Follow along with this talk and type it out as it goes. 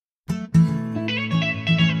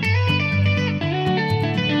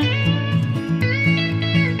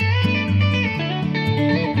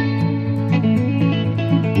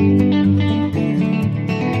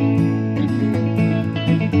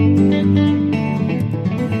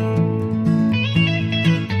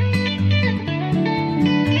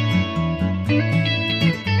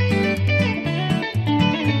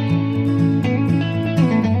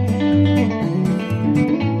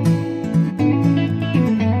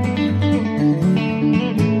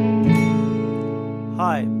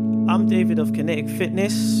David of Kinetic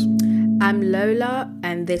Fitness. I'm Lola,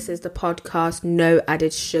 and this is the podcast No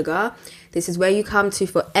Added Sugar. This is where you come to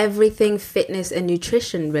for everything fitness and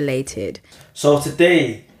nutrition related. So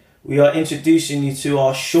today, we are introducing you to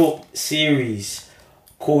our short series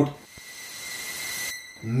called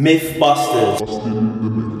Mythbusters.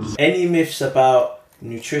 Any myths about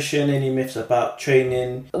nutrition, any myths about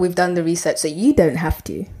training. We've done the research so you don't have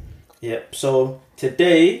to. Yep, so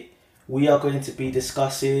today we are going to be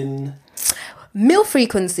discussing meal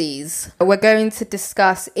frequencies. We're going to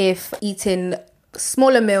discuss if eating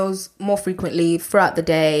smaller meals more frequently throughout the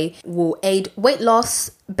day will aid weight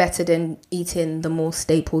loss better than eating the more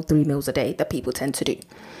staple 3 meals a day that people tend to do.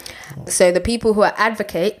 So the people who are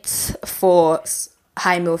advocates for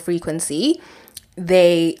high meal frequency,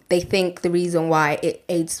 they think the reason why it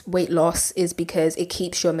aids weight loss is because it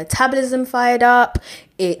keeps your metabolism fired up,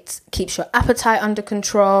 it keeps your appetite under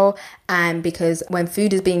control, and because when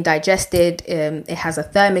food is being digested, it has a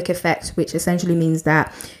thermic effect, which essentially means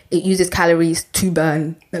that it uses calories to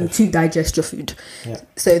burn to digest your food. Yeah.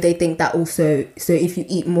 So they think that also, so if you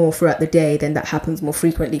eat more throughout the day, then that happens more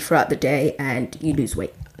frequently throughout the day and you lose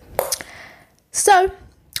weight. So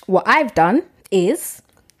what I've done is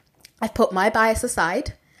I've put my bias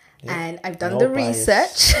aside and I've done the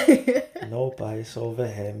research. No bias over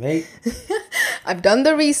here, mate. I've done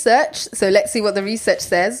the research. So let's see what the research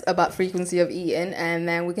says about frequency of eating, and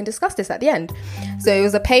then we can discuss this at the end. So it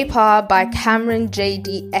was a paper by Cameron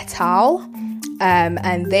J.D. et al.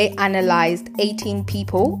 And they analysed 18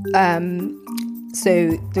 people.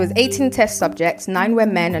 So there was 18 test subjects, 9 were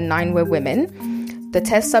men and 9 were women. The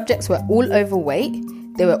test subjects were all overweight.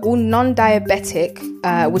 They were all non-diabetic,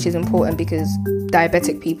 which is important because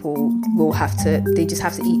diabetic people they just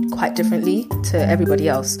have to eat quite differently to everybody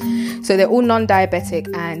else. So they're all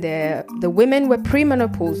non-diabetic, and the women were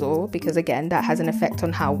premenopausal because, again, that has an effect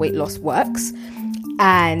on how weight loss works.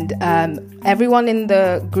 And everyone in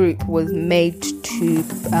the group was made to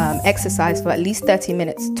exercise for at least 30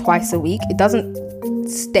 minutes twice a week. It doesn't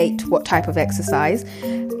state what type of exercise.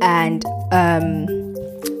 And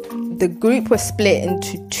the group was split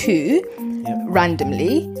into 2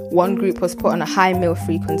 randomly. One group was put on a high meal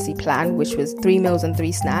frequency plan, which was 3 meals and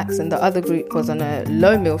 3 snacks, and the other group was on a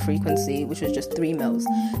low meal frequency, which was just 3 meals.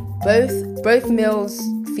 Both meals,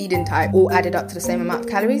 feeding type, all added up to the same amount of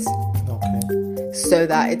calories. Okay. So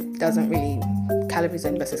that it doesn't really calories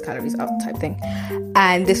in versus calories out type thing.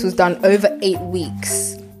 And this was done over 8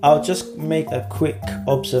 weeks. I'll just make a quick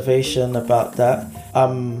observation about that.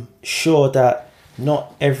 I'm sure that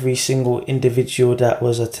not every single individual that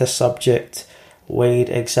was a test subject weighed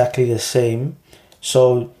exactly the same.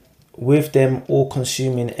 So with them all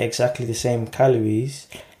consuming exactly the same calories,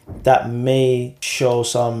 that may show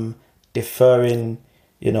some differing,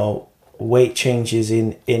 weight changes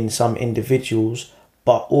in some individuals.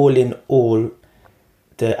 But all in all,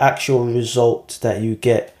 the actual result that you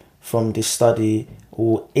get from this study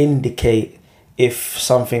will indicate if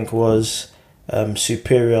something was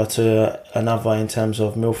superior to another in terms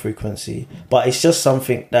of meal frequency. But it's just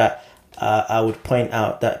something that I would point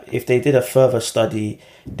out that if they did a further study,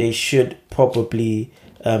 they should probably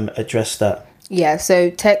address that. Yeah,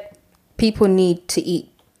 so people need to eat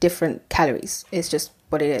different calories. It's just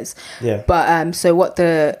what it is. Yeah. But so what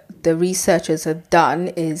the researchers have done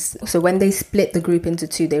is, so when they split the group into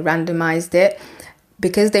 2, they randomized it.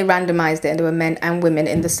 Because they randomized it and there were men and women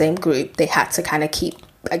in the same group, they had to kind of keep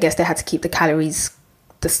the calories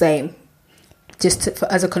the same, just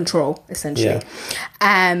as a control, essentially.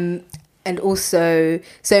 Yeah. And also,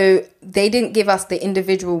 so they didn't give us the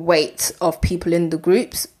individual weight of people in the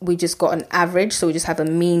groups. We just got an average, so we just have a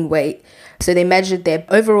mean weight. So they measured their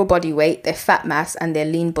overall body weight, their fat mass, and their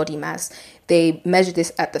lean body mass. They measured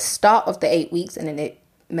this at the start of the 8 weeks, and then they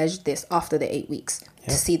measured this after the 8 weeks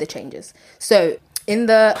to see the changes. So in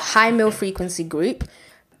the high meal frequency group,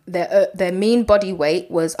 their mean body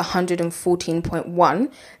weight was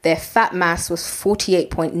 114.1, their fat mass was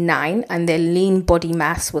 48.9, and their lean body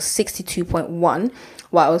mass was 62.1,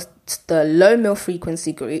 whilst the low meal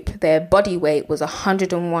frequency group, their body weight was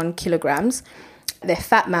 101 kilograms, their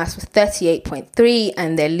fat mass was 38.3,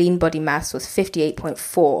 and their lean body mass was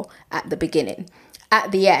 58.4 at the beginning.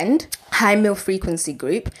 At the end, high meal frequency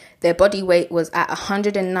group, their body weight was at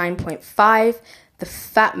 109.5, the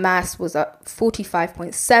fat mass was at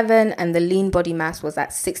 45.7, and the lean body mass was at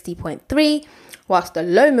 60.3, whilst the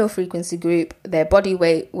low meal frequency group, their body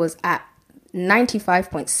weight was at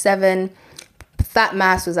 95.7, fat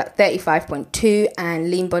mass was at 35.2,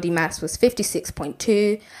 and lean body mass was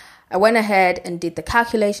 56.2. I went ahead and did the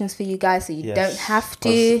calculations for you guys so you don't have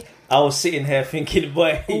to. I was sitting here thinking,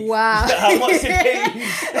 boy, wow. how much it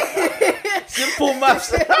pays? Simple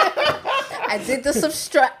maths. I did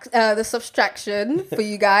the subtraction for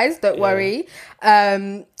you guys. Don't worry.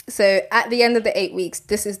 So at the end of the 8 weeks,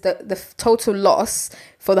 this is the total loss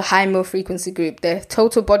for the high meal frequency group. Their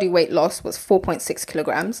total body weight loss was 4.6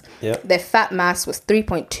 kilograms. Yep. Their fat mass was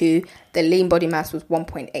 3.2. Their lean body mass was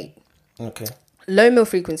 1.8. Okay. Low meal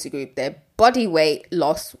frequency group, their body weight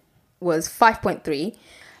loss was 5.3.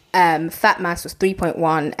 Fat mass was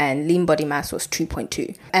 3.1 and lean body mass was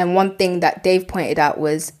 2.2. And one thing that Dave pointed out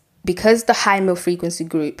was because the high meal frequency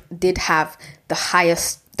group did have the higher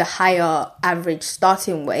average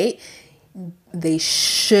starting weight, they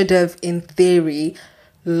should have, in theory,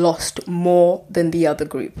 lost more than the other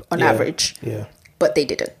group on average. Yeah. But they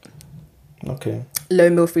didn't. Okay. Low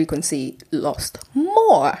meal frequency lost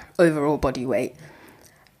more overall body weight.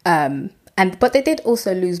 But they did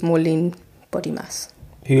also lose more lean body mass.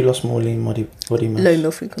 Who lost more lean body mass? Low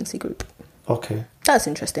meal frequency group. Okay. That's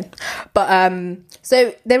interesting. But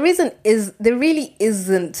so there really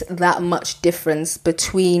isn't that much difference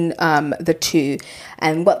between the two.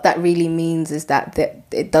 And what that really means is that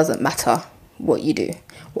it doesn't matter what you do.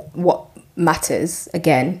 What matters,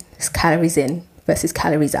 again, is calories in versus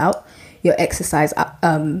calories out. Your exercise,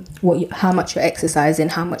 how much you're exercising,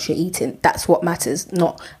 how much you're eating. That's what matters,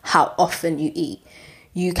 not how often you eat.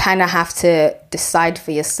 You kind of have to decide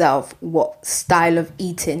for yourself what style of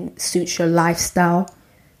eating suits your lifestyle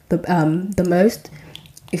the most.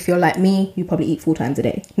 If you're like me, you probably eat 4 times a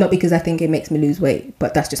day. Not because I think it makes me lose weight,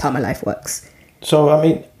 but that's just how my life works. So, I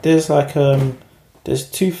mean, there's like, there's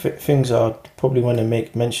two things I probably want to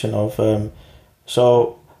make mention of.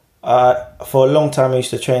 For a long time, I used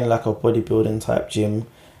to train like a bodybuilding type gym,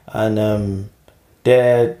 and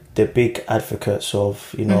they're the big advocates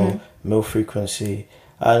of, meal frequency.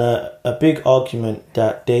 And a big argument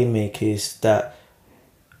that they make is that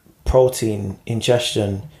protein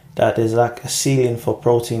ingestion, that there's like a ceiling for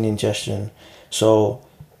protein ingestion. So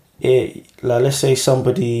let's say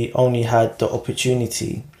somebody only had the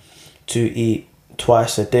opportunity to eat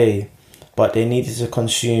twice a day, but they needed to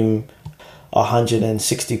consume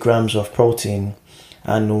 160 grams of protein,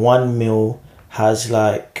 and one meal has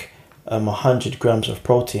like 100 grams of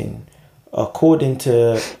protein. According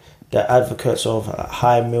to the advocates of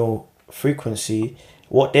high meal frequency,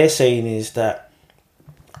 what they're saying is that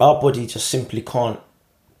our body just simply can't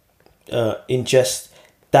ingest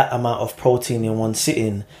that amount of protein in one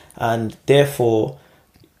sitting, and therefore,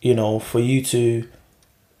 for you to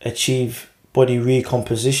achieve body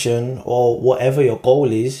recomposition or whatever your goal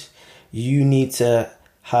is, you need to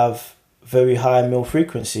have very high meal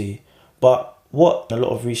frequency. But what a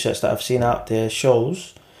lot of research that I've seen out there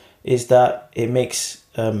shows is that it makes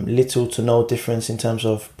little to no difference in terms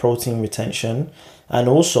of protein retention, and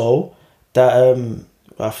also that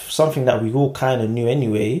something that we all kind of knew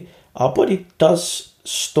anyway, our body does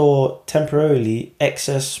store temporarily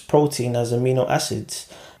excess protein as amino acids.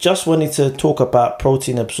 Just wanted to talk about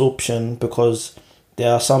protein absorption because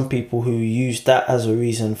there are some people who use that as a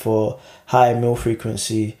reason for high meal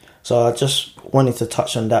frequency. So I just wanted to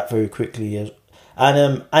touch on that very quickly.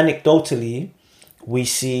 And anecdotally, we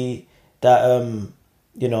see that,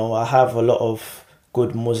 I have a lot of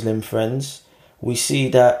good Muslim friends. We see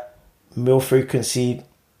that meal frequency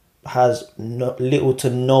has little to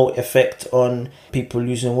no effect on people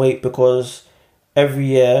losing weight, because every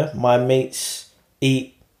year my mates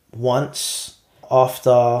eat once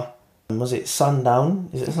after, was it sundown?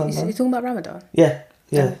 Is it sundown? You're talking about Ramadan? Yeah.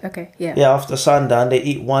 Okay, yeah. Yeah, after sundown they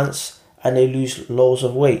eat once and they lose loads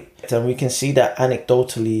of weight. And we can see that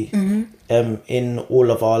anecdotally in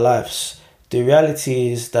all of our lives. The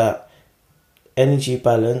reality is that energy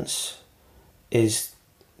balance is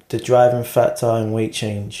the driving factor in weight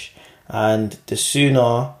change. And the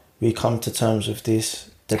sooner we come to terms with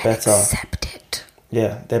this, the better. Accept it.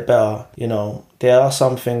 Yeah, they're better. There are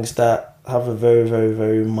some things that have a very, very,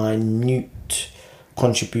 very minute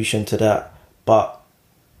contribution to that, but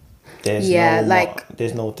there's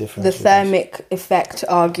no difference. The thermic effect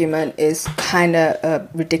argument is kind of a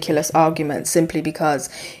ridiculous argument, simply because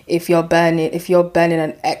if you're burning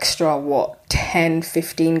an extra 10,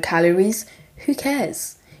 15 calories, who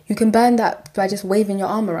cares? You can burn that by just waving your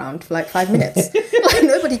arm around for like 5 minutes. Like,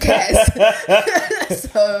 nobody cares.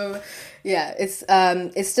 So yeah, it's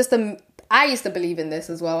just I used to believe in this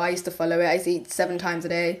as well. I used to follow it. I used to eat 7 times a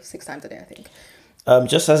day, 6 times a day, I think.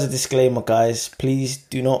 Just as a disclaimer, guys, please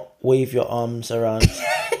do not wave your arms around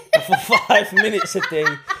for 5 minutes a day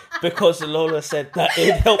because Lola said that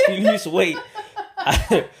it would help you lose weight.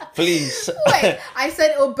 Please. Wait, I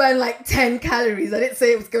said it will burn like 10 calories. I didn't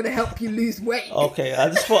say it was going to help you lose weight. Okay, I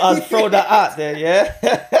just thought I'd throw that out there, yeah?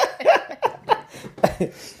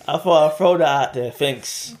 I thought I'd throw that out there.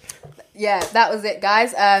 Thanks. Yeah, that was it,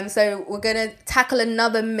 guys. So we're going to tackle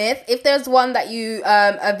another myth. If there's one that you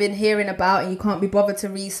have been hearing about and you can't be bothered to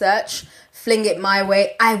research, fling it my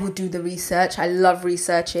way. I will do the research. I love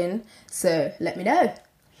researching. So let me know.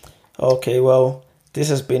 Okay, well, this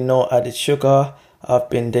has been No Added Sugar. I've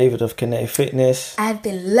been David of Kinetic Fitness. I've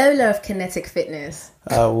been Lola of Kinetic Fitness.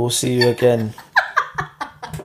 We'll see you again.